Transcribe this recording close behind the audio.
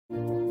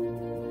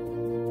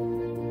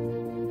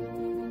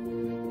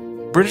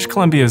British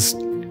Columbia's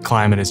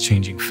climate is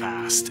changing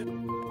fast.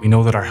 We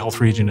know that our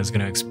health region is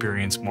going to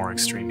experience more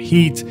extreme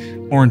heat,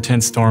 more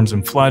intense storms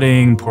and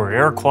flooding, poor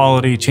air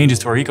quality, changes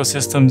to our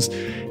ecosystems,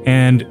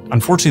 and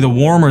unfortunately,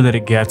 the warmer that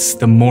it gets,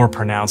 the more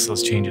pronounced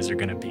those changes are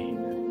going to be.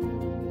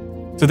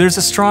 So there's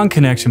a strong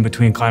connection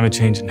between climate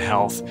change and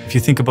health. If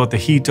you think about the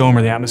heat dome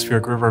or the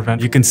atmospheric river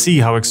event, you can see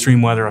how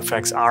extreme weather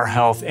affects our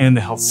health and the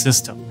health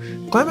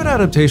system. Climate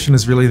adaptation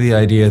is really the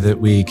idea that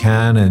we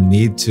can and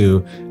need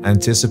to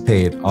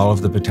anticipate all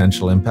of the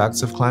potential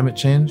impacts of climate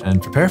change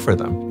and prepare for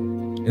them.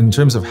 In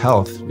terms of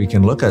health, we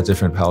can look at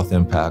different health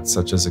impacts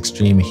such as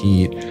extreme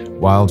heat,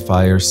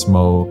 wildfire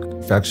smoke,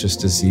 infectious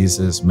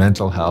diseases,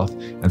 mental health,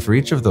 and for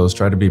each of those,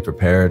 try to be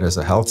prepared as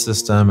a health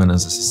system and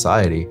as a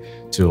society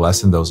to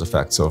lessen those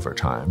effects over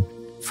time.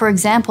 For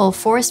example,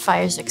 forest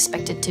fires are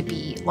expected to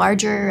be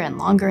larger and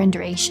longer in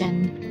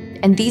duration.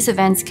 And these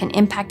events can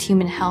impact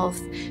human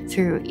health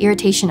through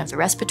irritation of the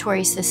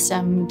respiratory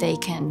system. They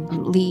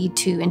can lead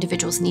to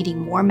individuals needing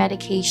more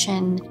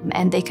medication,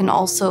 and they can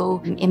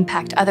also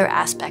impact other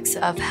aspects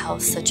of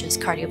health, such as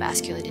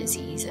cardiovascular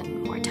disease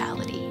and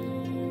mortality.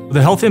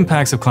 The health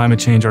impacts of climate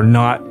change are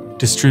not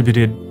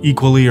distributed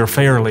equally or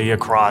fairly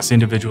across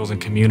individuals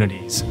and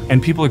communities.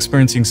 And people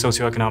experiencing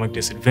socioeconomic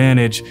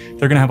disadvantage,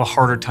 they're going to have a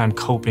harder time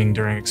coping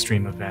during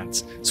extreme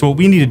events. So what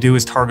we need to do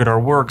is target our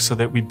work so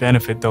that we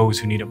benefit those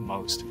who need it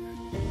most.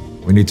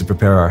 We need to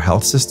prepare our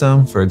health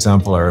system, for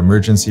example, our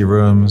emergency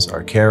rooms,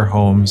 our care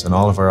homes, and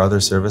all of our other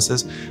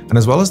services, and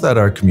as well as that,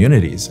 our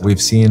communities.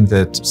 We've seen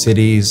that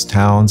cities,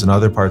 towns, and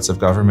other parts of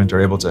government are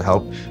able to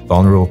help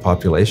vulnerable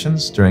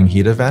populations during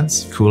heat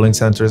events, cooling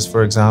centers,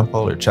 for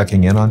example, or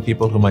checking in on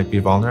people who might be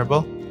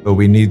vulnerable. But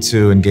we need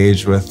to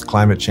engage with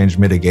climate change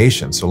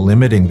mitigation, so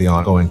limiting the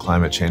ongoing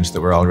climate change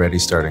that we're already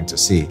starting to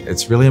see.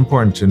 It's really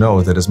important to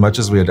know that as much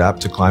as we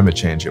adapt to climate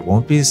change, it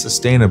won't be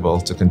sustainable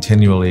to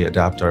continually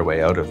adapt our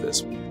way out of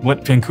this.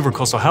 What Vancouver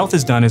Coastal Health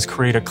has done is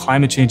create a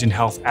climate change and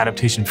health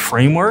adaptation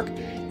framework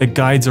that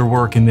guides our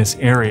work in this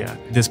area.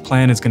 This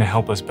plan is going to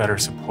help us better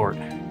support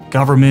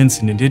governments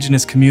and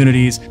Indigenous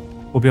communities.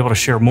 We'll be able to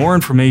share more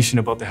information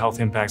about the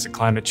health impacts of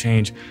climate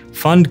change,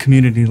 fund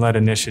community-led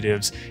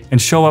initiatives, and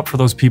show up for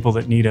those people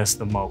that need us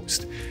the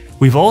most.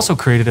 We've also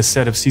created a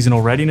set of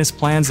seasonal readiness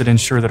plans that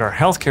ensure that our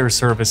healthcare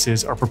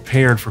services are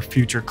prepared for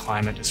future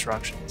climate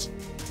disruptions.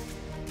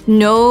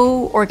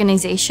 No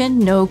organization,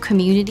 no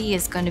community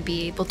is going to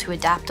be able to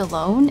adapt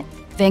alone.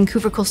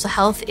 Vancouver Coastal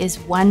Health is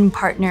one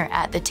partner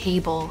at the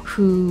table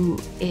who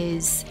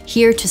is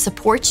here to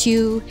support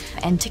you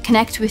and to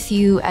connect with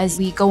you as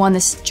we go on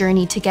this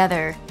journey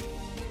together.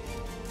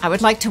 I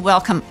would like to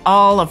welcome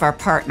all of our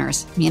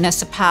partners,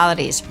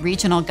 municipalities,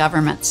 regional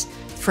governments,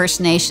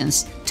 First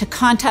Nations, to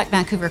contact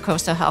Vancouver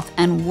Coastal Health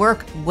and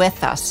work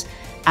with us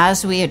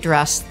as we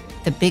address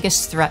the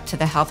biggest threat to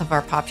the health of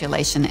our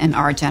population in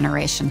our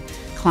generation,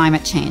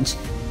 climate change.